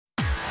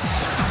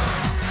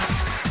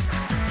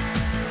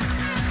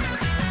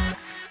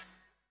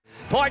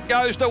Pike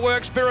goes to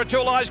work,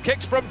 spiritualised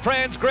kicks from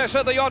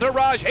transgressor, the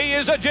entourage. He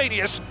is a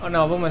genius. I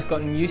know I've almost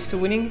gotten used to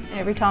winning.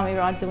 Every time he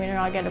rides the winner,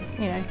 I get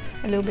a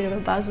little bit of a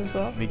buzz as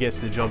well. He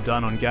gets the job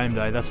done on game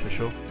day, that's for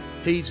sure.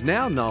 He's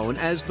now known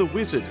as the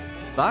Wizard,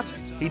 but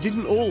he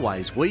didn't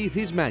always weave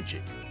his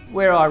magic.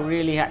 Where I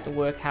really had to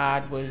work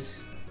hard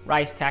was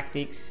race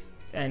tactics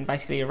and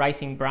basically a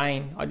racing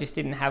brain. I just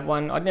didn't have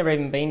one. I'd never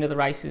even been to the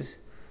races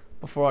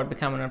before I'd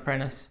become an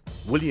apprentice.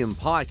 William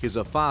Pike is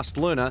a fast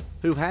learner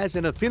who has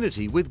an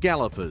affinity with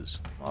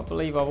gallopers. I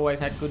believe I've always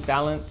had good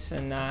balance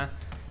and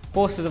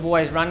horses have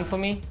always run for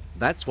me.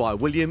 That's why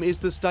William is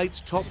the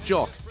state's top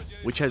jock,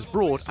 which has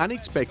brought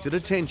unexpected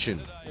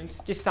attention.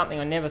 It's just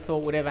something I never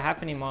thought would ever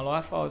happen in my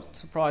life. I was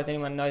surprised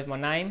anyone knows my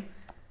name.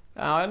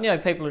 I know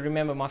people would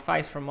remember my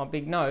face from my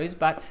big nose,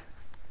 but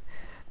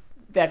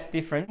that's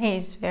different.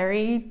 He's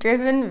very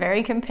driven,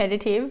 very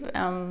competitive.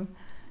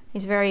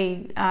 He's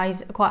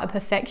quite a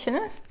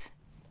perfectionist.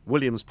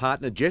 William's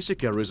partner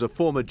Jessica is a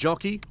former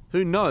jockey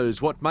who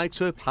knows what makes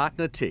her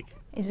partner tick.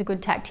 He's a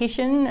good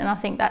tactician, and I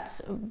think that's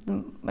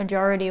the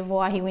majority of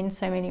why he wins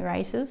so many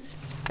races.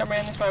 Come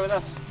around this way with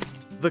us.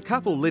 The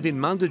couple live in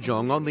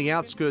Mundajong on the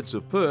outskirts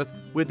of Perth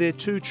with their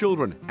 2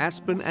 children,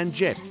 Aspen and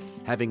Jet,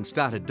 having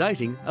started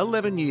dating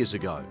 11 years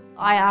ago.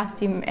 I asked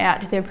him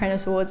out to the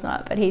Apprentice Awards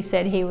night, but he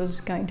said he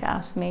was going to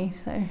ask me,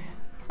 so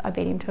I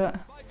beat him to it.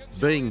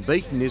 Being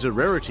beaten is a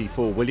rarity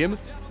for William.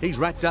 He's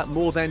racked up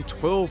more than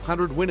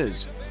 1,200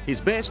 winners.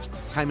 His best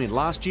came in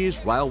last year's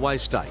Railway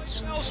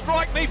Stakes.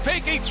 Strike me,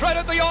 Peaky,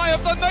 threaded the eye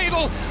of the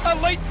needle.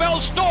 Elite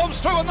Bell storms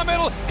through in the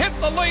middle, hit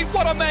the lead.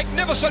 What a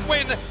magnificent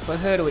win. For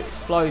her to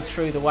explode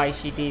through the way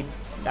she did,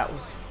 that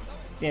was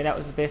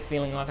the best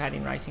feeling I've had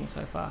in racing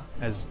so far.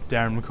 As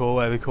Darren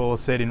McCall, the caller,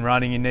 said, in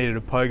running you needed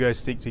a pogo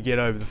stick to get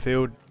over the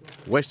field.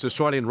 West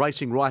Australian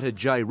racing writer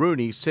Jay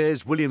Rooney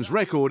says William's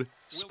record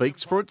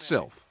speaks for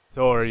itself. He's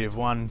already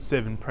won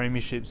 7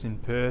 premierships in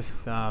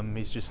Perth.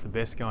 He's just the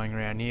best going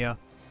around here.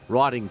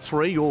 Riding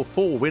 3 or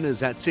 4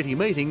 winners at city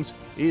meetings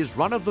is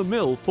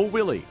run-of-the-mill for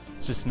Willie.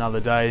 It's just another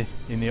day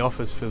in the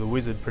office for the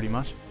Wizard, pretty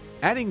much.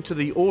 Adding to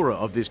the aura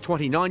of this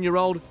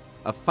 29-year-old,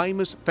 a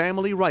famous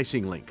family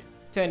racing link.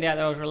 Turned out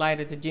that I was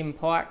related to Jim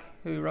Pike,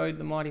 who rode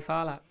the Mighty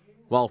Farlap.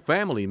 While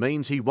family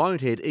means he won't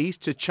head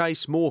east to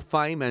chase more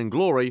fame and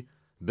glory,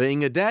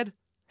 being a dad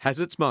has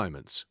its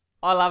moments.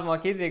 I love my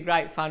kids, they're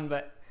great fun,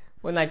 but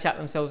when they chuck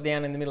themselves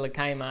down in the middle of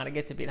Kmart, it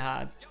gets a bit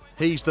hard.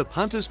 He's the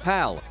punter's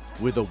pal,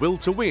 with a will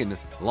to win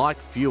like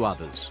few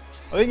others.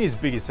 I think his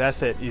biggest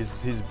asset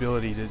is his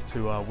ability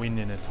to win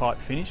in a tight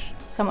finish.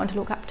 Someone to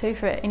look up to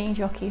for any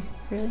jockey,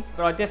 really.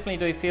 But I definitely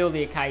do feel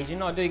the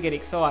occasion, I do get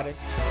excited.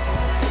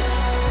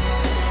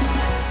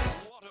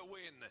 What a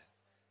win.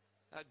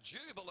 A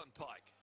jubilant.